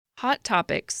Hot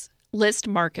topics. List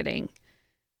marketing.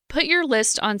 Put your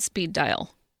list on speed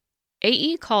dial.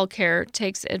 AE Call Care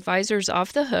takes advisors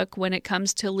off the hook when it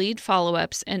comes to lead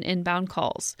follow-ups and inbound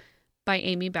calls. By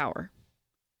Amy Bauer.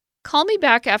 Call me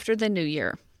back after the new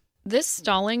year. This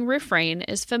stalling refrain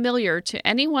is familiar to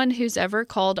anyone who's ever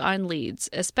called on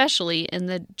leads, especially in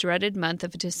the dreaded month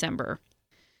of December.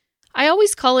 I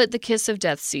always call it the kiss of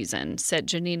death season, said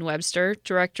Janine Webster,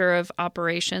 Director of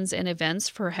Operations and Events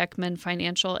for Heckman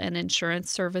Financial and Insurance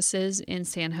Services in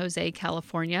San Jose,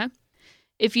 California.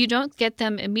 If you don't get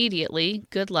them immediately,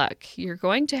 good luck. You're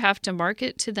going to have to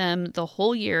market to them the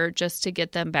whole year just to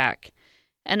get them back.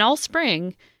 And all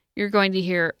spring, you're going to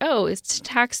hear, oh, it's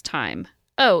tax time.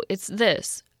 Oh, it's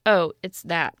this. Oh, it's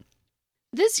that.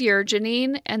 This year,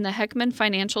 Janine and the Heckman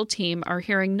Financial team are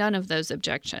hearing none of those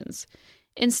objections.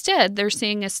 Instead, they're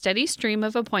seeing a steady stream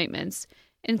of appointments,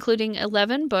 including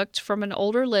 11 booked from an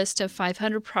older list of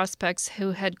 500 prospects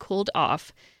who had cooled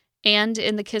off, and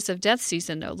in the kiss of death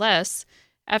season, no less,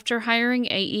 after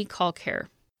hiring AE Call Care.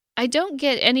 I don't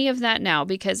get any of that now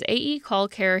because AE Call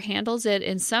Care handles it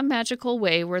in some magical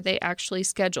way where they actually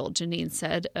schedule, Janine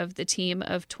said of the team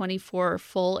of 24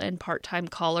 full and part-time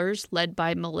callers led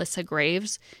by Melissa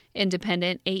Graves,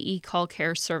 independent AE Call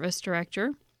Care Service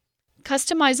Director.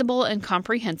 Customizable and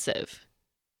comprehensive.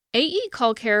 AE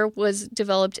Call Care was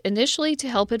developed initially to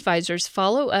help advisors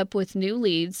follow up with new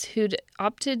leads who'd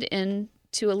opted in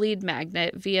to a lead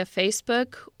magnet via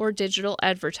Facebook or digital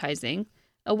advertising,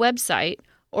 a website,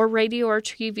 or radio or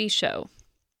TV show.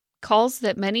 Calls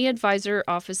that many advisor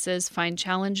offices find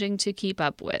challenging to keep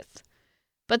up with.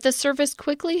 But the service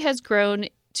quickly has grown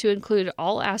to include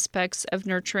all aspects of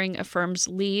nurturing a firm's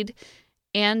lead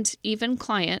and even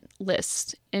client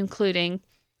list, including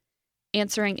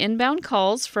answering inbound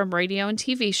calls from radio and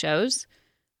TV shows,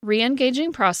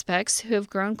 re-engaging prospects who have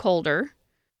grown colder,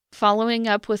 following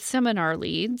up with seminar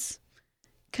leads,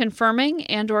 confirming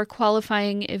and or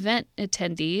qualifying event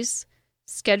attendees,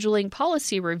 scheduling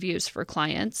policy reviews for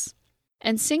clients,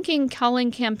 and syncing calling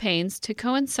campaigns to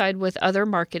coincide with other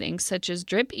marketing such as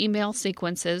drip email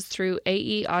sequences through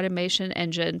AE Automation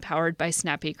Engine powered by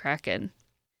SnappyKraken.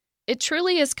 It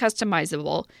truly is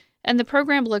customizable, and the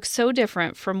program looks so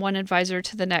different from one advisor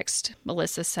to the next,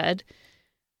 Melissa said.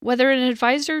 Whether an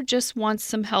advisor just wants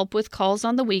some help with calls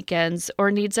on the weekends or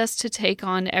needs us to take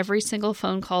on every single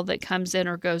phone call that comes in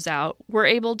or goes out, we're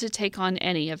able to take on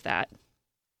any of that.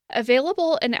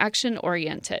 Available and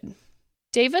action-oriented.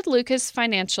 David Lucas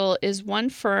Financial is one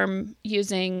firm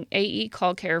using AE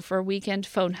Call Care for weekend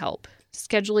phone help,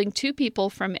 scheduling 2 people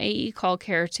from AE Call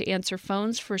Care to answer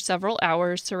phones for several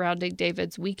hours surrounding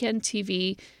David's weekend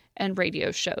TV and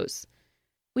radio shows.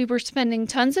 We were spending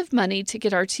tons of money to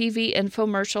get our TV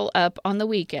infomercial up on the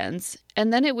weekends,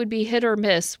 and then it would be hit or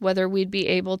miss whether we'd be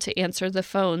able to answer the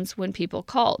phones when people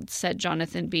called, said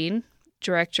Jonathan Bean,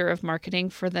 Director of Marketing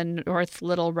for the North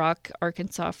Little Rock,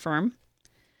 Arkansas firm.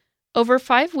 Over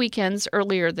 5 weekends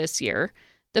earlier this year,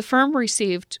 the firm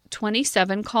received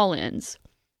 27 call-ins,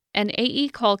 and AE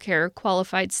Call Care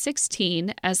qualified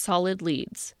 16 as solid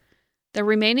leads. The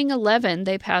remaining 11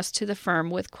 they passed to the firm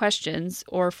with questions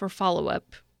or for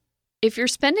follow-up. If you're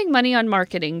spending money on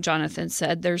marketing, Jonathan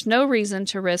said, there's no reason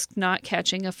to risk not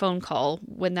catching a phone call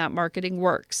when that marketing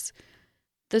works.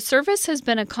 The service has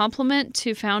been a complement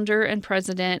to founder and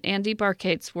president Andy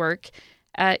Barkate's work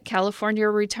at California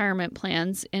Retirement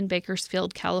Plans in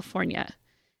Bakersfield, California.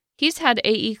 He's had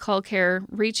AE Call Care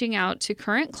reaching out to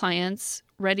current clients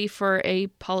ready for a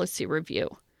policy review.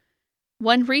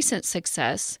 One recent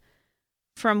success,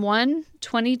 from one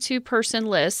 22-person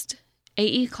list,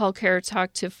 AE Call Care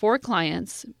talked to 4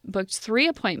 clients, booked 3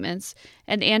 appointments,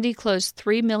 and Andy closed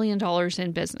 $3 million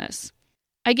in business.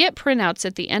 I get printouts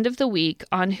at the end of the week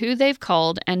on who they've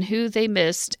called and who they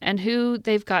missed and who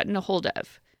they've gotten a hold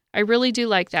of. I really do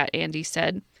like that, Andy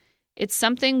said. It's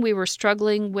something we were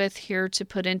struggling with here to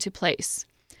put into place.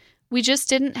 We just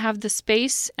didn't have the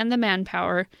space and the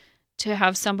manpower to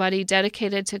have somebody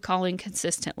dedicated to calling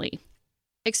consistently.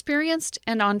 Experienced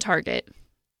and on target.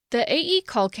 The AE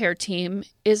Call Care team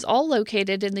is all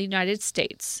located in the United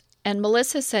States, and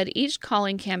Melissa said each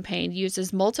calling campaign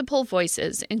uses multiple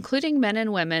voices, including men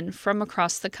and women from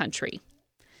across the country.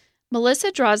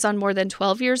 Melissa draws on more than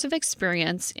 12 years of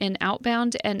experience in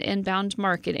outbound and inbound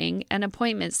marketing and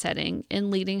appointment setting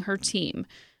in leading her team,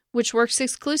 which works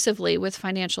exclusively with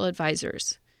financial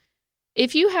advisors.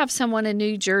 If you have someone in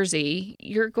New Jersey,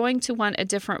 you're going to want a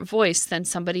different voice than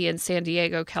somebody in San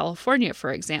Diego, California,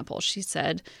 for example, she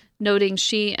said, noting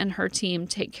she and her team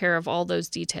take care of all those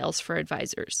details for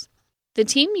advisors. The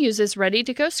team uses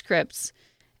ready-to-go scripts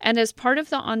And as part of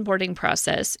the onboarding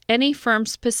process, any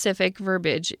firm-specific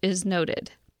verbiage is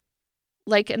noted,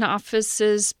 like an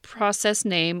office's process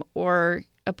name or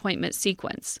appointment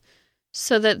sequence,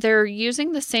 so that they're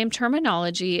using the same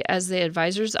terminology as the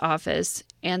advisor's office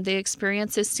and the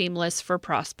experience is seamless for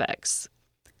prospects.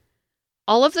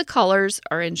 All of the callers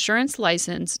are insurance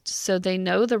licensed, so they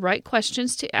know the right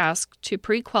questions to ask to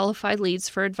pre-qualify leads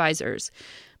for advisors,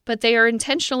 but they are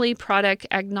intentionally product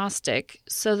agnostic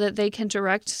so that they can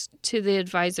direct to the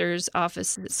advisor's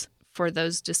offices for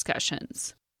those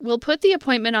discussions. We'll put the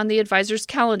appointment on the advisor's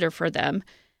calendar for them,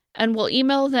 and we'll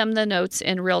email them the notes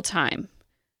in real time.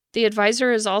 The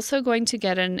advisor is also going to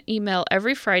get an email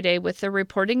every Friday with the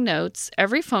reporting notes,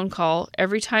 every phone call,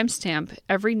 every timestamp,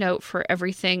 every note for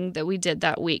everything that we did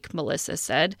that week, Melissa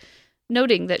said,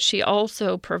 noting that she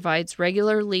also provides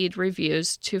regular lead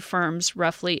reviews to firms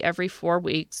roughly every 4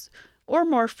 weeks or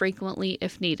more frequently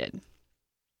if needed.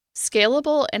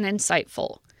 Scalable and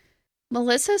insightful.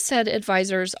 Melissa said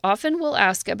advisors often will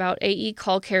ask about AE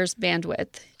Call Care's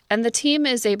bandwidth, and the team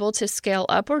is able to scale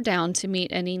up or down to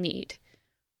meet any need.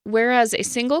 Whereas a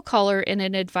single caller in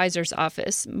an advisor's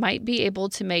office might be able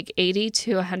to make 80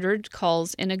 to 100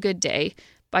 calls in a good day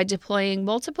by deploying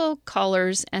multiple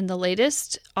callers and the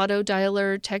latest auto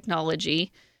dialer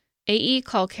technology, AE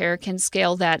Call Care can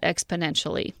scale that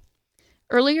exponentially.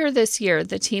 Earlier this year,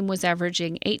 the team was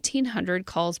averaging 1,800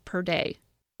 calls per day.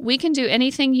 We can do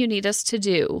anything you need us to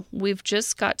do. We've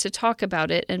just got to talk about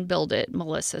it and build it,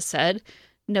 Melissa said,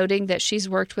 noting that she's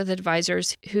worked with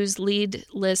advisors whose lead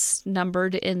lists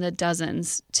numbered in the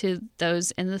dozens to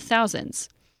those in the thousands.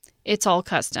 It's all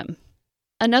custom.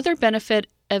 Another benefit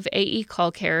of AE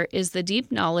Call Care is the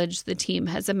deep knowledge the team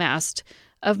has amassed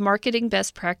of marketing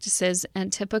best practices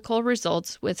and typical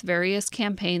results with various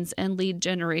campaigns and lead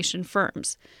generation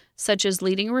firms, such as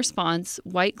Leading Response,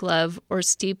 White Glove, or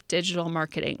Steep Digital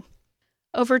Marketing.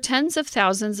 Over tens of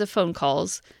thousands of phone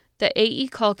calls, the AE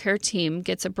Call Care team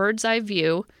gets a bird's eye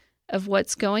view of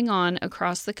what's going on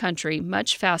across the country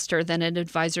much faster than an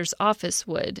advisor's office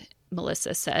would,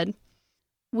 Melissa said.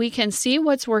 We can see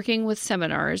what's working with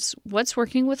seminars, what's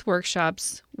working with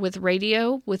workshops, with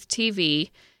radio, with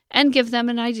TV, and give them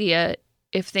an idea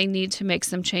if they need to make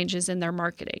some changes in their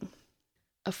marketing.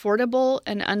 Affordable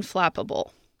and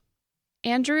unflappable.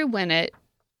 Andrew Winnett,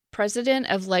 president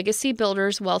of Legacy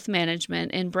Builders Wealth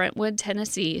Management in Brentwood,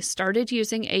 Tennessee, started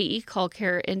using AE Call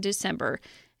Care in December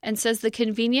and says the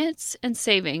convenience and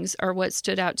savings are what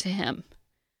stood out to him.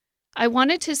 I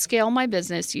wanted to scale my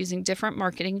business using different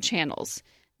marketing channels,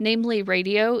 namely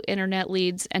radio, internet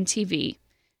leads, and TV,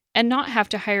 and not have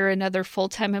to hire another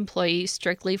full-time employee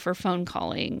strictly for phone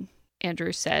calling,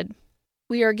 Andrew said.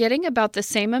 We are getting about the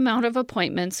same amount of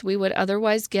appointments we would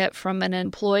otherwise get from an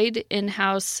employed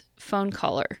in-house phone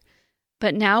caller,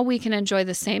 but now we can enjoy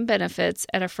the same benefits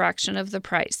at a fraction of the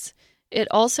price. It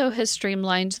also has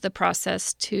streamlined the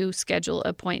process to schedule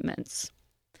appointments.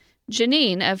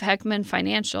 Janine of Heckman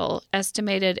Financial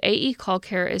estimated AE Call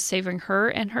Care is saving her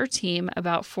and her team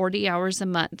about 40 hours a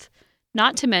month,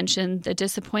 not to mention the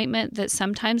disappointment that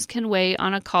sometimes can weigh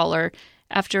on a caller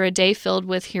after a day filled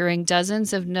with hearing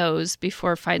dozens of no's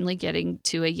before finally getting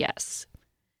to a yes.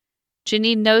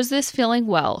 Janine knows this feeling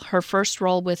well. Her first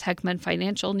role with Heckman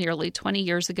Financial nearly 20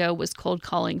 years ago was cold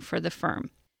calling for the firm.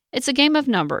 It's a game of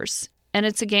numbers, and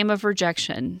it's a game of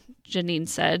rejection, Janine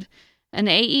said. An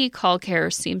AE Call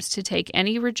Care seems to take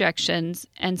any rejections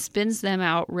and spins them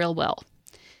out real well.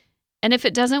 And if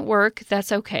it doesn't work,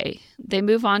 that's okay. They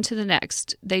move on to the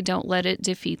next. They don't let it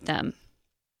defeat them.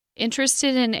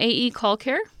 Interested in AE Call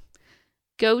Care?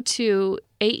 Go to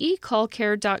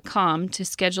aecallcare.com to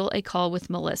schedule a call with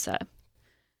Melissa.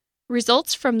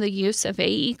 Results from the use of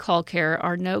AE Call Care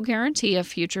are no guarantee of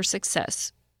future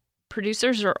success.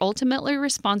 Producers are ultimately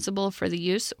responsible for the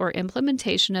use or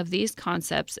implementation of these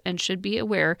concepts and should be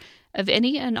aware of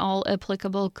any and all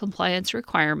applicable compliance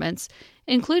requirements,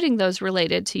 including those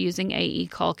related to using AE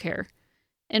Call Care.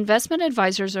 Investment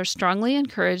advisors are strongly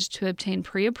encouraged to obtain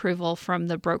pre-approval from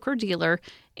the broker-dealer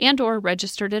and/or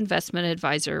registered investment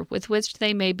advisor with which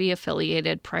they may be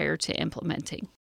affiliated prior to implementing.